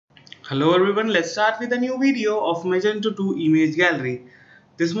Hello everyone, let's start with a new video of Magento2 Image Gallery.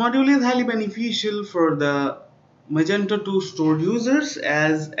 This module is highly beneficial for the Magento2 store users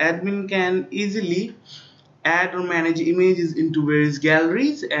as admin can easily add or manage images into various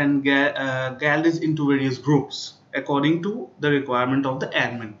galleries and galleries into various groups according to the requirement of the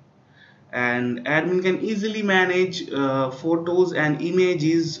admin. And admin can easily manage photos and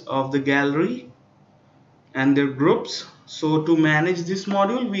images of the gallery and their groups. So to manage this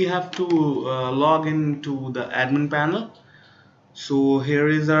module we have to log into the admin panel. So here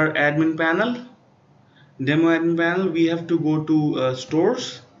is our admin panel, demo admin panel. We have to go to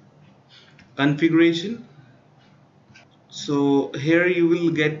stores, configuration. So here you will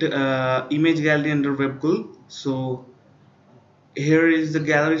get image gallery under webcool. So here is the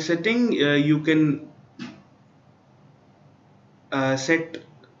gallery setting. You can set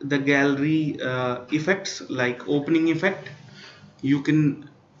the gallery effects like opening effect. You can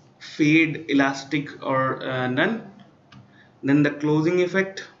fade, elastic, or none. Then the closing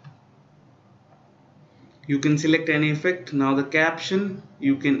effect, you can select any effect. Now the caption,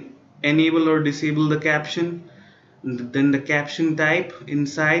 you can enable or disable the caption. Then the caption type,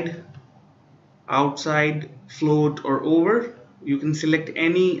 inside, outside, float, or over. You can select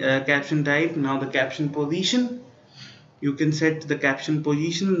any caption type. Now the caption position, you can set the caption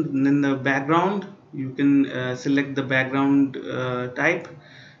position. Then the background, you can select the background type.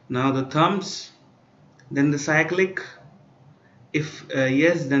 Now the thumbs, then the cyclic. If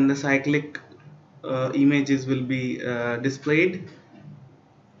yes, then the cyclic images will be displayed.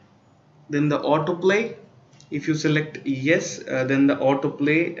 Then the autoplay, if you select yes, then the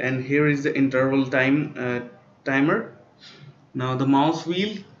autoplay, and here is the interval timer. Now the mouse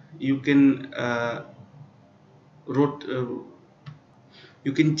wheel, you can rot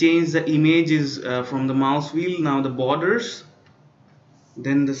you can change the images from the mouse wheel. Now the borders,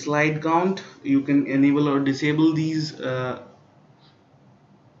 then the slide count, you can enable or disable these.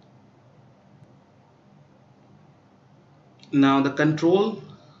 Now the control,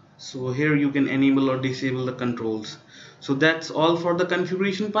 so here you can enable or disable the controls. So that's all for the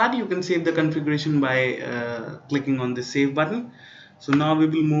configuration part. You can save the configuration by clicking on the save button. So now we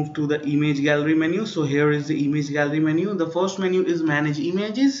will move to the image gallery menu. So here is the image gallery menu. The first menu is manage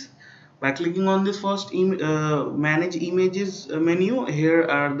images. By clicking on this first manage images menu, here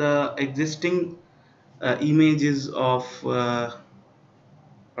are the existing images of our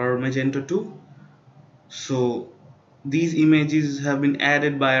Magento 2. So these images have been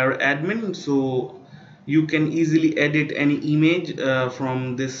added by our admin, so you can easily edit any image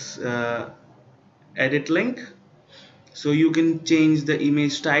from this edit link. So you can change the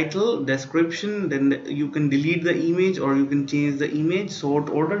image title, description, then you can delete the image, or you can change the image sort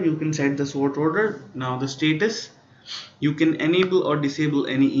order. You can set the sort order. Now the status, you can enable or disable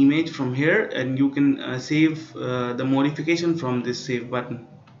any image from here, and you can save the modification from this save button.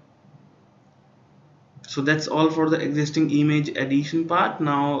 So that's all for the existing image addition part.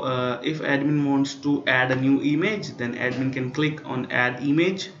 Now if admin wants to add a new image, then admin can click on add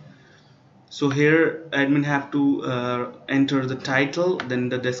image. So here admin have to enter the title, then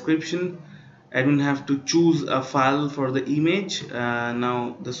the description. Admin have to choose a file for the image.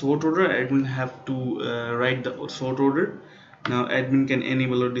 Now the sort order, admin have to write the sort order. Now admin can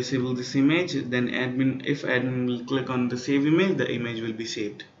enable or disable this image. Then if admin will click on the save image, the image will be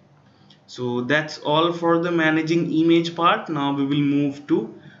saved. So that's all for the managing image part. Now we will move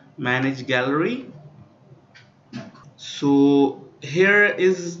to manage gallery. So here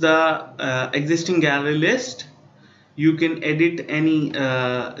is the existing gallery list. You can edit any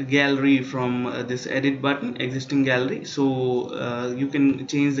gallery from this edit button, existing gallery. So you can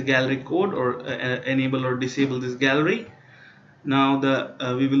change the gallery code or enable or disable this gallery. Now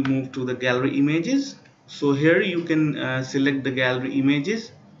we will move to the gallery images. So here you can select the gallery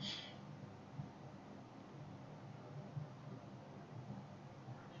images.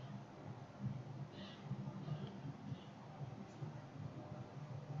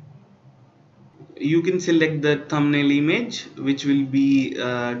 You can select the thumbnail image, which will be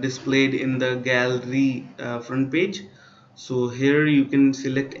displayed in the gallery front page. So here you can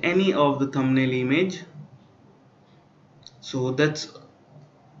select any of the thumbnail image. So that's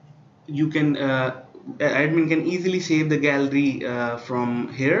you can admin can easily save the gallery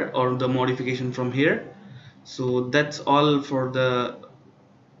from here, or the modification from here. So that's all for the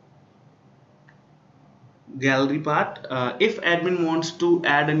gallery part. If admin wants to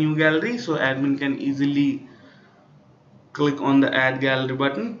add a new gallery, so admin can easily click on the add gallery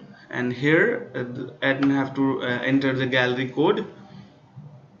button, and here the admin have to enter the gallery code.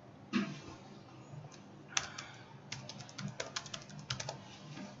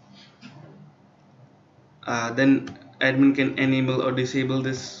 Then admin can enable or disable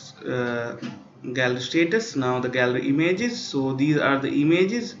this gallery status. Now the gallery images, so these are the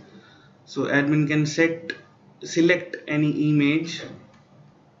images. So admin can select any image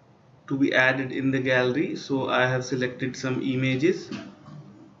to be added in the gallery. So I have selected some images.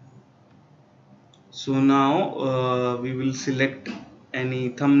 So now we will select any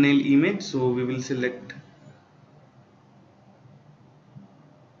thumbnail image. So we will select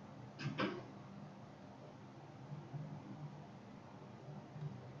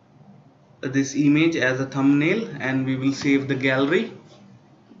this image as a thumbnail, and we will save the gallery.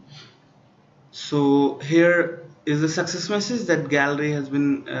 So here is the success message that gallery has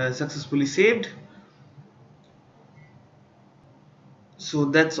been successfully saved. So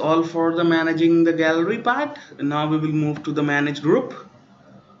that's all for the managing the gallery part. Now we will move to the manage group.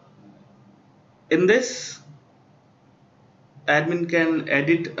 In this, admin can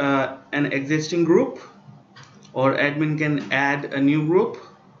edit an existing group, or admin can add a new group.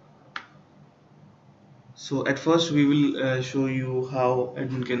 So at first we will show you how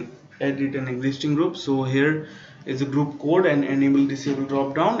admin can edit an existing group. So here is a group code and enable disable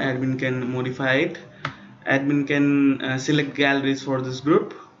drop down. Admin can modify it. Admin can select galleries for this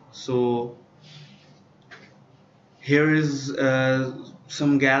group. So here is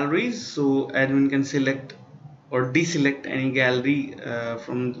some galleries. So admin can select or deselect any gallery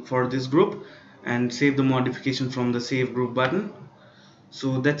for this group and save the modification from the save group button.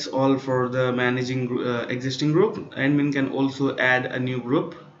 So that's all for the managing existing group. Admin can also add a new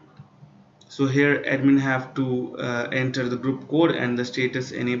group. So here admin have to enter the group code and the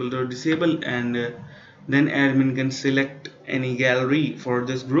status enabled or disabled, and then admin can select any gallery for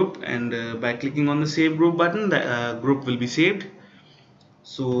this group, and by clicking on the save group button, the group will be saved.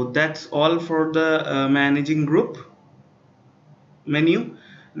 So that's all for the managing group menu.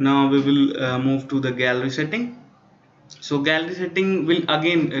 Now we will move to the gallery setting. So gallery setting will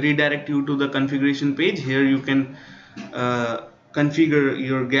again redirect you to the configuration page. Here you can configure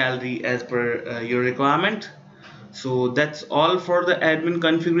your gallery as per your requirement. So that's all for the admin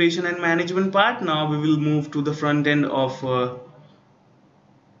configuration and management part. Now we will move to the front end of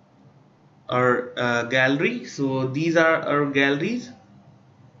our gallery. So these are our galleries.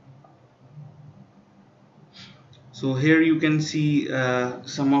 So here you can see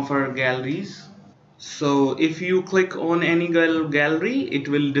some of our galleries. So if you click on any gallery, it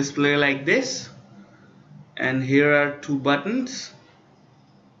will display like this, and here are two buttons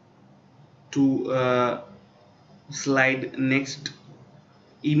to slide next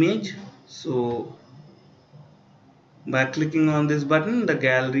image. So by clicking on this button, the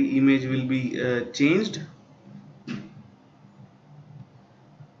gallery image will be changed.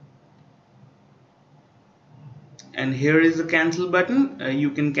 And here is the cancel button.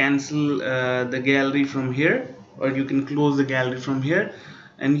 You can cancel the gallery from here, or you can close the gallery from here,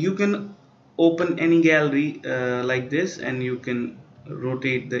 and you can open any gallery like this, and you can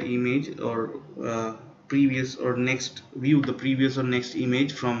rotate the image or previous or next, view the previous or next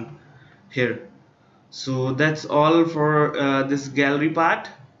image from here. So that's all for this gallery part.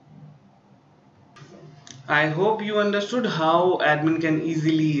 I hope you understood how admin can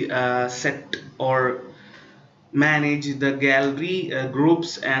easily set or manage the gallery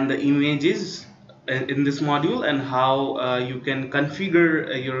groups and the images in this module, and how you can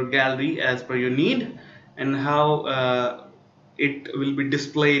configure your gallery as per your need, and how it will be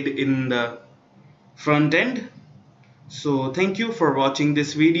displayed in the front end. So thank you for watching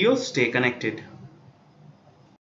this video. Stay connected.